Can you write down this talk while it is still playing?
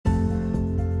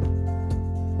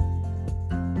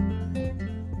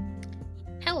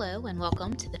Hello and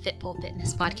welcome to the Fitful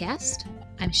Fitness Podcast.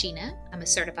 I'm Sheena. I'm a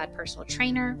certified personal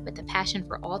trainer with a passion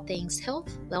for all things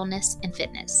health, wellness, and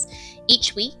fitness.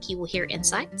 Each week you will hear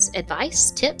insights,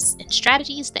 advice, tips, and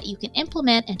strategies that you can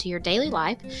implement into your daily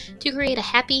life to create a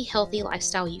happy, healthy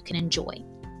lifestyle you can enjoy.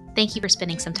 Thank you for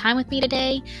spending some time with me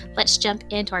today. Let's jump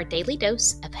into our daily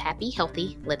dose of happy,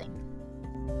 healthy living.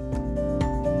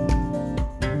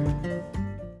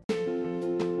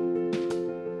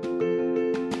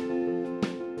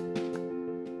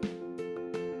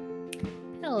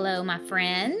 Hello, my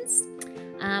friends.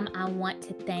 I want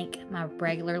to thank my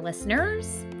regular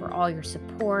listeners for all your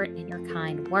support and your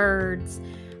kind words.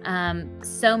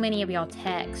 So many of y'all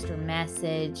text or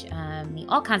message me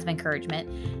all kinds of encouragement,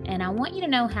 and I want you to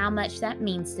know how much that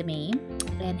means to me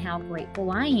and how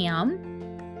grateful I am.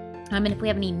 And if we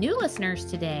have any new listeners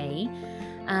today,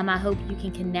 I hope you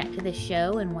can connect to this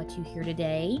show, and what you hear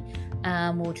today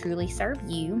will truly serve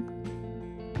you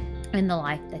in the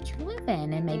life that you're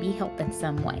living and maybe help in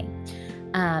some way.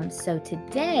 So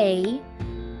today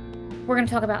we're going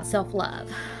to talk about self-love.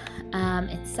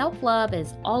 And self-love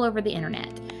is all over the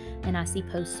internet, and I see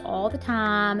posts all the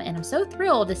time, and I'm so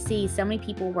thrilled to see so many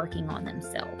people working on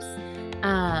themselves.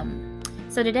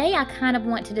 So today I kind of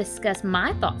want to discuss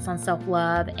my thoughts on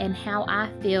self-love and how I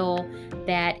feel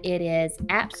that it is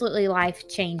absolutely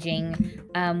life-changing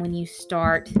when you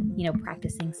start,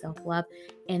 practicing self-love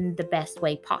in the best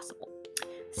way possible.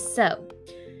 So,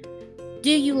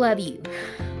 do you love you?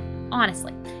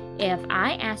 Honestly, if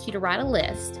I asked you to write a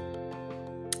list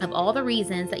of all the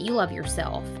reasons that you love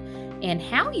yourself and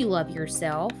how you love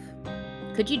yourself,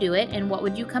 could you do it, and what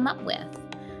would you come up with?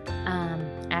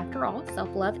 After all,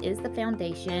 self-love is the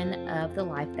foundation of the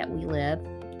life that we live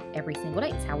every single day.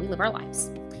 It's how we live our lives.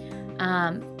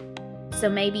 So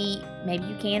maybe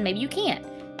you can, maybe you can't.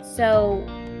 So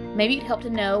maybe it'd help to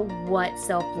know what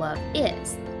self-love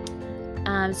is.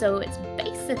 So it's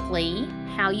basically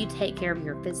how you take care of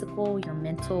your physical, your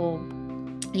mental,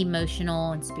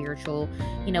 emotional, and spiritual,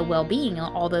 well-being,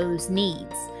 all those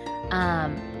needs.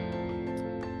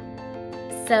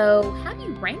 So how do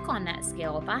you rank on that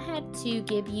scale? If I had to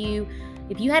give you,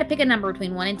 if you had to pick a number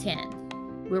between 1 and 10,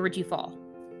 where would you fall?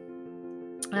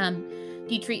 Do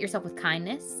you treat yourself with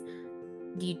kindness?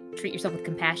 Do you treat yourself with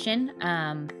compassion?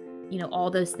 All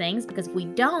those things, because if we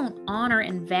don't honor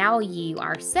and value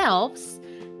ourselves,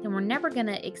 then we're never going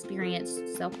to experience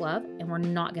self-love, and we're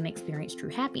not going to experience true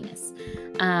happiness.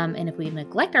 And if we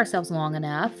neglect ourselves long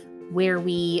enough, where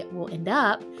we will end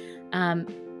up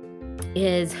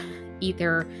is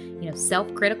either,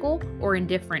 self-critical or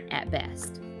indifferent at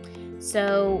best.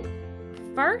 So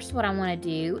first, what I want to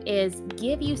do is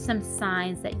give you some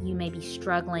signs that you may be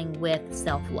struggling with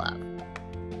self-love.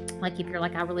 Like if you're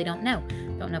like, I really don't know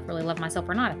if I really love myself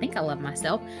or not. I think I love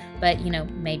myself, but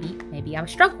maybe I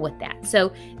struggle with that.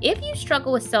 So if you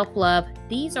struggle with self-love,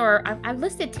 these are, I've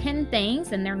listed 10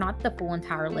 things, and they're not the full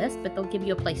entire list, but they'll give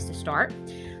you a place to start.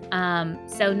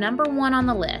 So number 1 on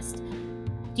the list,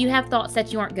 do you have thoughts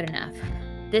that you aren't good enough?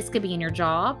 This could be in your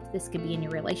job. This could be in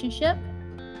your relationship,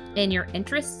 in your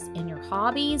interests, in your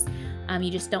hobbies. You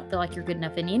just don't feel like you're good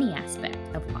enough in any aspect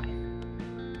of life.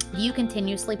 You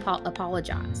continuously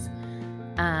apologize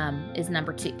is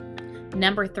number 2.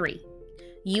 Number 3,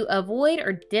 you avoid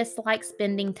or dislike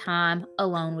spending time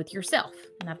alone with yourself.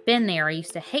 And I've been there. I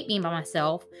used to hate being by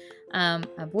myself. I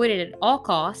avoided it at all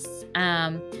costs.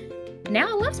 Now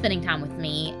I love spending time with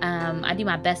me. I do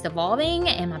my best evolving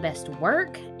and my best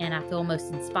work, and I feel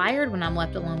most inspired when I'm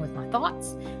left alone with my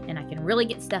thoughts, and I can really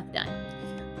get stuff done.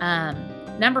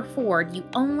 Number 4, you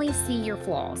only see your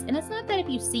flaws. And it's not that if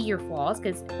you see your flaws,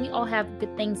 because we all have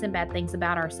good things and bad things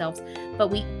about ourselves, but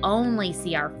we only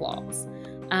see our flaws.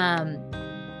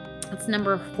 That's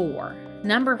number 4.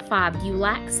 Number 5, you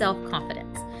lack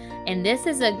self-confidence. And this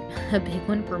is a big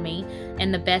one for me.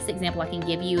 And the best example I can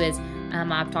give you is,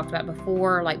 I've talked about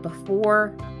before, like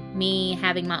before me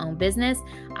having my own business,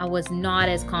 I was not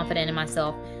as confident in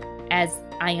myself as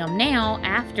I am now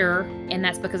after, and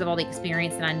that's because of all the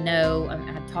experience that I know. I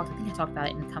think I talked about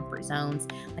it in comfort zones.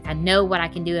 Like I know what I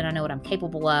can do, and I know what I'm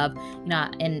capable of,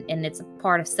 and it's a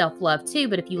part of self-love too.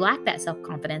 But if you lack that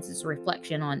self-confidence, it's a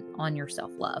reflection on your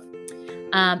self-love.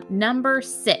 Number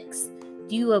 6,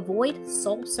 do you avoid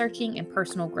soul-searching and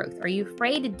personal growth? Are you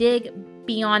afraid to dig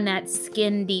beyond that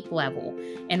skin deep level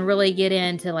and really get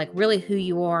into like really who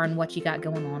you are and what you got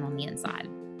going on the inside?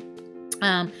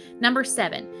 Number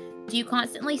 7, do you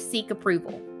constantly seek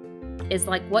approval? Is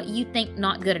like what you think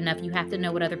not good enough, you have to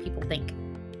know what other people think.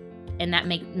 And that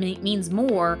means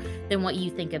more than what you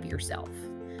think of yourself.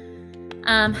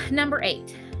 Number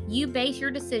 8, you base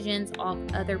your decisions off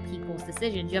other people's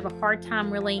decisions. You have a hard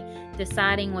time really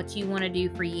deciding what you want to do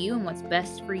for you and what's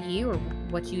best for you, or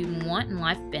what you even want in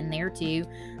life. Been there too.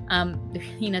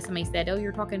 Somebody said, "Oh,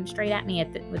 you're talking straight at me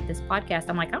with this podcast."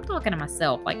 I'm like, I'm talking to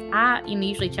myself. Like, I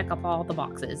usually check off all the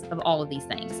boxes of all of these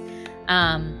things.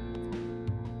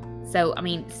 So,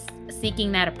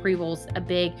 seeking that approval is a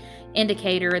big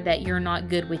indicator that you're not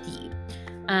good with you.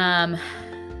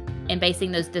 And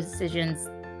basing those decisions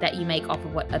that you make off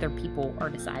of what other people are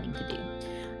deciding to do.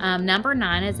 Number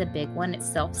 9 is a big one. It's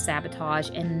self-sabotage.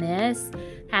 And this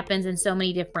happens in so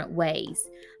many different ways.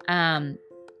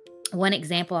 One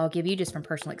example I'll give you just from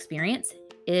personal experience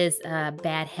is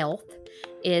bad health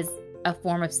is a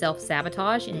form of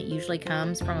self-sabotage, and it usually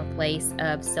comes from a place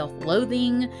of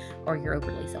self-loathing, or you're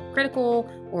overly self-critical,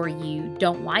 or you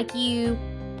don't like you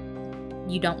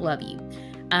don't love you.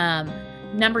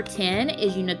 Number 10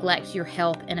 is you neglect your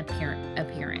health and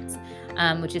appearance,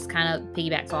 which is kind of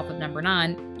piggybacks off of number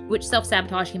 9, which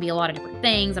self-sabotage can be a lot of different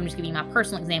things. I'm just giving you my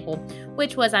personal example,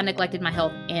 which was I neglected my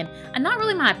health and not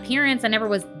really my appearance. I never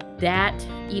was that.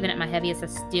 Even at my heaviest, I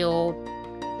still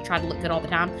tried to look good all the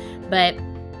time, but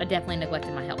I definitely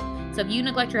neglected my health. So if you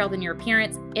neglect your health and your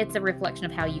appearance, it's a reflection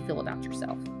of how you feel about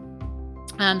yourself.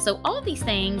 So all of these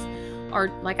things are,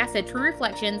 like I said, true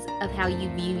reflections of how you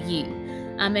view you.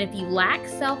 And if you lack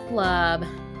self-love,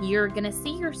 you're going to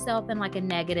see yourself in like a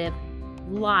negative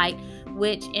light,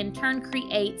 which in turn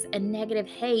creates a negative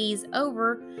haze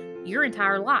over your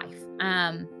entire life.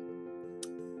 And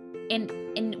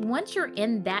once you're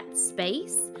in that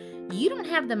space, you don't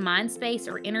have the mind space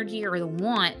or energy or the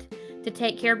want to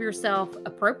take care of yourself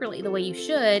appropriately the way you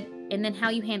should. And then how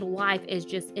you handle life is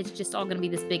it's all going to be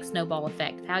this big snowball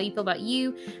effect. How you feel about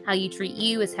you, how you treat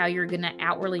you is how you're going to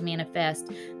outwardly manifest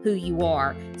who you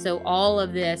are. So all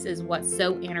of this is what's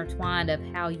so intertwined of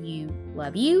how you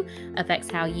love you affects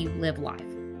how you live life.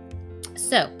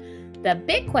 So the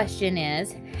big question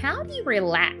is, how do you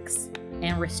relax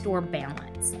and restore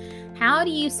balance? How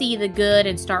do you see the good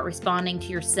and start responding to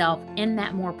yourself in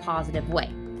that more positive way?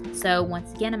 So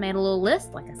once again, I made a little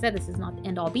list. Like I said, this is not the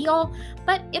end all be all,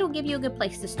 but it'll give you a good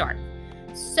place to start.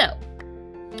 So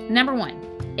number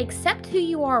 1, accept who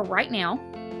you are right now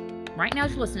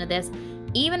as you listen to this,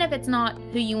 even if it's not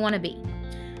who you want to be.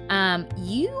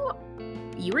 You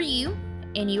are you,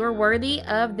 and you are worthy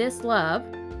of this love,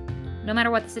 no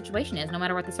matter what the situation is, no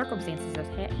matter what the circumstances are.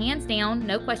 Hands down,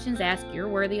 no questions asked, you're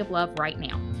worthy of love right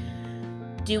now.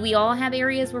 Do we all have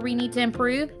areas where we need to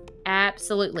improve?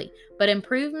 Absolutely. But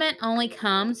improvement only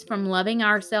comes from loving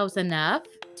ourselves enough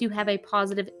to have a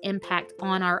positive impact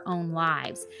on our own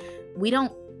lives.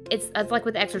 It's like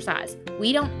with exercise.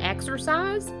 We don't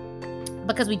exercise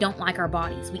because we don't like our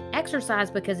bodies. We exercise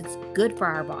because it's good for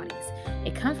our bodies.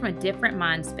 It comes from a different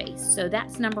mind space. So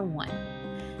that's number 1.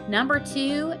 Number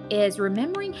 2 is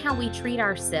remembering how we treat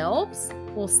ourselves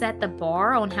will set the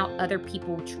bar on how other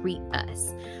people treat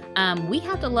us. We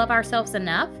have to love ourselves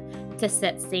enough to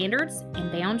set standards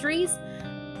and boundaries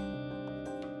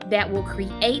that will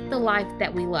create the life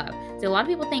that we love. So a lot of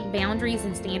people think boundaries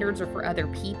and standards are for other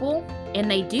people, and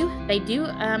they do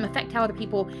affect how other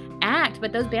people act,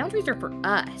 but those boundaries are for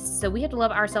us. So we have to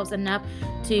love ourselves enough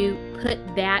to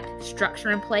put that structure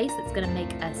in place that's going to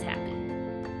make us happy.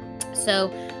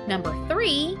 So number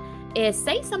 3 is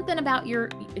say something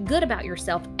good about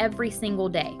yourself every single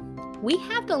day. We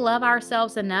have to love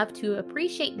ourselves enough to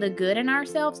appreciate the good in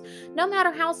ourselves, no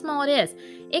matter how small it is.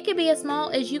 It could be as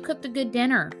small as you cooked a good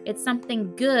dinner. It's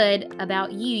something good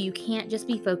about you. You can't just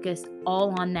be focused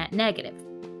all on that negative.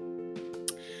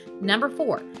 Number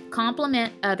 4,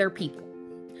 compliment other people.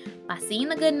 By seeing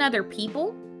the good in other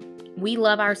people, we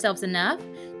love ourselves enough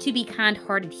to be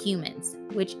kind-hearted humans,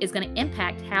 which is going to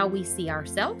impact how we see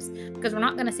ourselves, because we're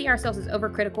not going to see ourselves as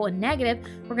overcritical and negative.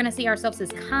 We're going to see ourselves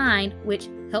as kind, which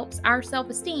helps our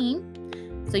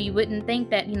self-esteem. So you wouldn't think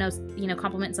that,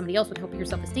 complimenting somebody else would help your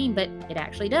self-esteem, but it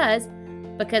actually does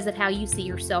because of how you see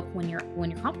yourself when you're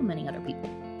complimenting other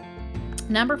people.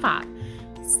 Number 5,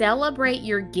 celebrate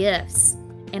your gifts.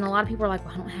 And a lot of people are like,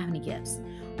 well, I don't have any gifts.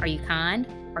 Are you kind?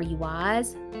 Are you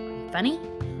wise? Are you funny?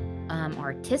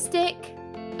 Artistic?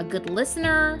 A good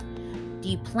listener? Do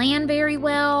you plan very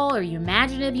well? Are you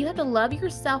imaginative? You have to love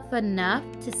yourself enough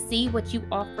to see what you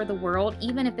offer the world,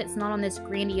 even if it's not on this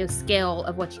grandiose scale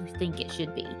of what you think it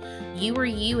should be. You are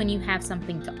you, and you have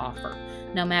something to offer,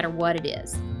 no matter what it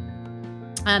is.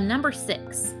 Number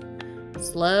 6,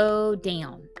 slow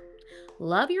down.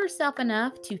 Love yourself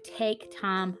enough to take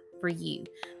time for you,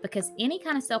 because any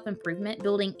kind of self-improvement,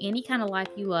 building any kind of life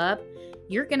you love,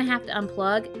 you're going to have to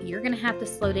unplug. You're going to have to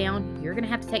slow down. You're going to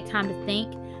have to take time to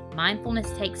think. Mindfulness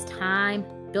takes time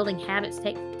building habits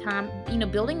take time.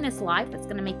 Building this life that's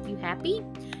going to make you happy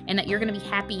and that you're going to be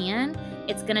happy in,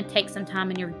 it's going to take some time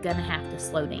and you're going to have to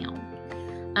slow down.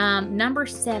 Number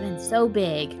 7, so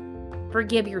big,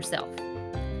 forgive yourself.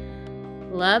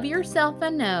 Love yourself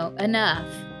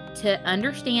enough to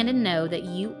understand and know that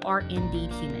you are indeed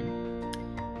human.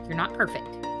 You're not perfect.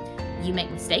 You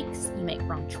make mistakes, you make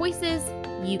wrong choices,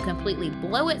 you completely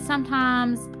blow it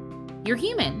sometimes. You're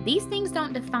human. These things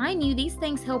don't define you. These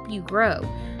things help you grow.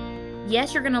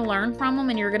 Yes, you're going to learn from them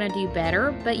and you're going to do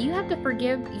better, but you have to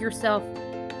forgive yourself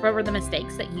for the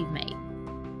mistakes that you've made,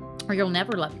 or you'll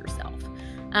never love yourself.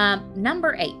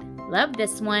 Number 8, love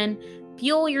this one.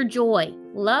 Fuel your joy.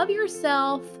 Love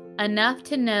yourself enough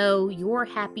to know your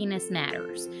happiness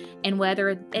matters, and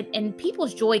and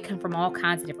people's joy come from all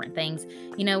kinds of different things.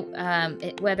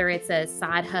 Whether it's a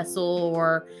side hustle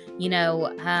or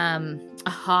a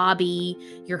hobby,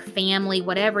 your family,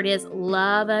 whatever it is.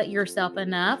 Love yourself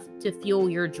enough to fuel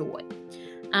your joy.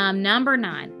 Number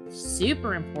 9,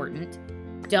 super important.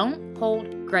 Don't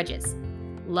hold grudges.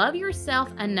 Love yourself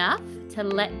enough to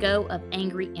let go of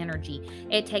angry energy.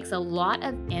 It takes a lot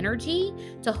of energy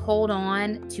to hold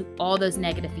on to all those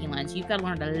negative feelings. You've got to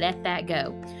learn to let that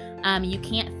go. You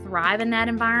can't thrive in that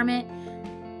environment.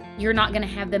 You're not going to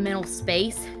have the mental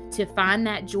space to find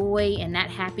that joy and that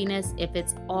happiness if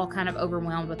it's all kind of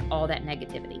overwhelmed with all that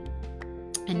negativity.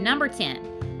 And number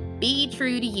 10, be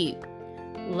true to you.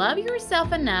 Love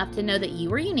yourself enough to know that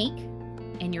you are unique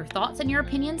and your thoughts and your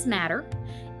opinions matter,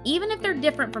 even if they're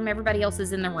different from everybody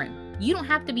else's in the room. You don't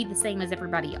have to be the same as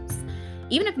everybody else.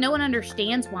 Even if no one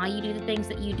understands why you do the things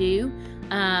that you do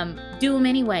them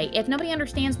anyway. If nobody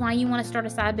understands why you want to start a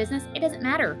side business, it doesn't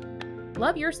matter.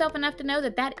 Love yourself enough to know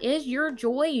that that is your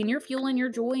joy and you're fueling your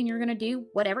joy and you're going to do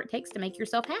whatever it takes to make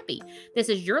yourself happy. This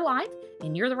is your life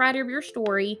and you're the writer of your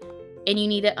story and you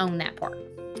need to own that part.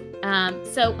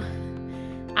 So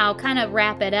I'll kind of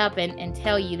wrap it up and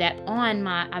tell you that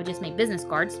I've just made business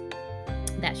cards.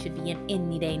 That should be in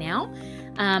any day now.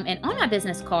 And on my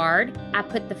business card, I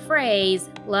put the phrase,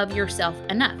 love yourself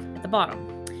enough at the bottom.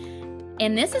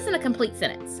 And this isn't a complete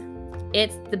sentence.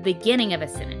 It's the beginning of a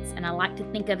sentence. And I like to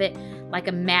think of it like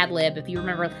a Mad Lib. If you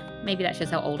remember, maybe that shows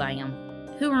how old I am.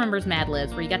 Who remembers Mad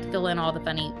Libs where you got to fill in all the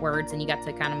funny words and you got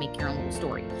to kind of make your own little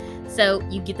story? So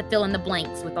you get to fill in the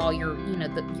blanks with all your,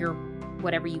 your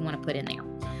whatever you want to put in there.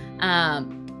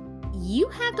 You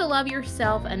have to love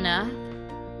yourself enough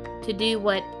to do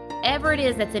whatever it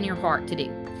is that's in your heart to do.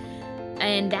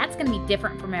 And that's going to be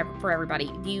different for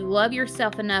everybody. Do you love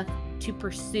yourself enough to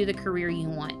pursue the career you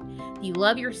want? Do you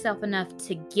love yourself enough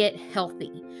to get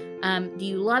healthy? Do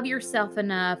you love yourself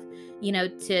enough,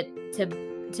 to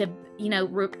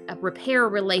repair a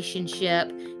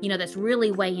relationship, that's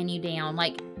really weighing you down?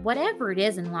 Like, whatever it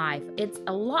is in life, it's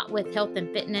a lot with health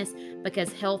and fitness,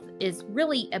 because health is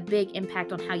really a big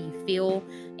impact on how you feel.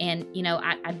 And,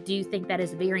 I do think that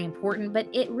is very important, but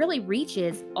it really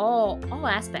reaches all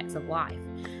aspects of life.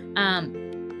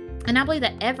 And I believe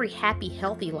that every happy,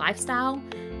 healthy lifestyle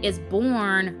is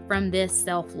born from this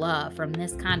self-love, from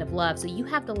this kind of love. So you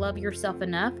have to love yourself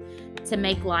enough to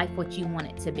make life what you want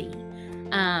it to be.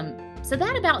 So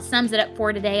that about sums it up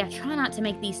for today. I try not to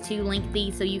make these too lengthy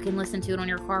so you can listen to it on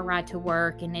your car ride to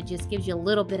work, and it just gives you a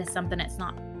little bit of something that's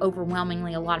not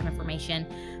overwhelmingly a lot of information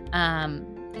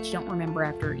that you don't remember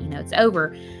after, it's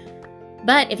over.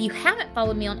 But if you haven't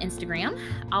followed me on Instagram,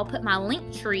 I'll put my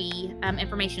Linktree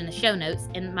information in the show notes,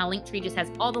 and my Linktree just has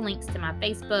all the links to my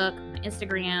Facebook, my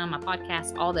Instagram, my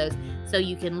podcast, all those, so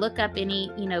you can look up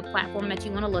any, platform that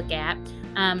you want to look at.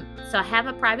 So I have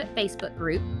a private Facebook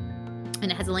group,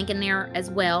 and it has a link in there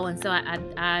as well. And so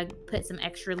I put some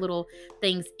extra little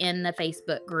things in the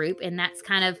Facebook group, and that's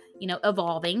kind of,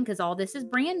 evolving, because all this is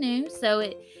brand new.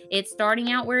 So it's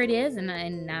starting out where it is,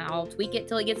 and I'll tweak it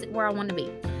till it gets it where I want to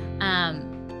be.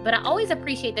 But I always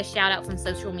appreciate the shout outs on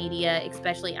social media,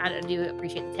 especially I do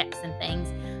appreciate the texts and things.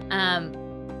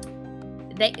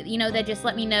 They just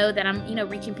let me know that I'm,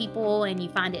 reaching people and you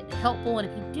find it helpful. And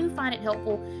if you do find it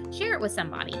helpful, share it with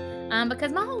somebody.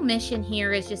 Because my whole mission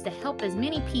here is just to help as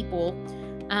many people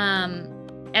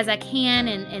as I can,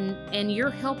 and you're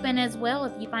helping as well.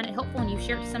 If you find it helpful and you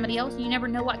share it to somebody else, you never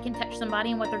know what can touch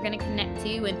somebody and what they're going to connect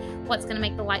to and what's going to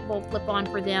make the light bulb flip on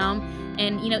for them.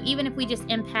 And, even if we just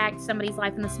impact somebody's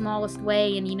life in the smallest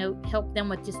way and, help them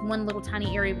with just one little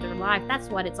tiny area of their life, that's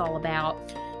what it's all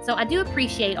about. So I do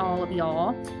appreciate all of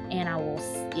y'all, and I will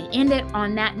end it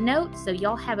on that note. So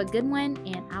y'all have a good one,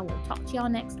 and I will talk to y'all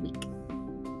next week.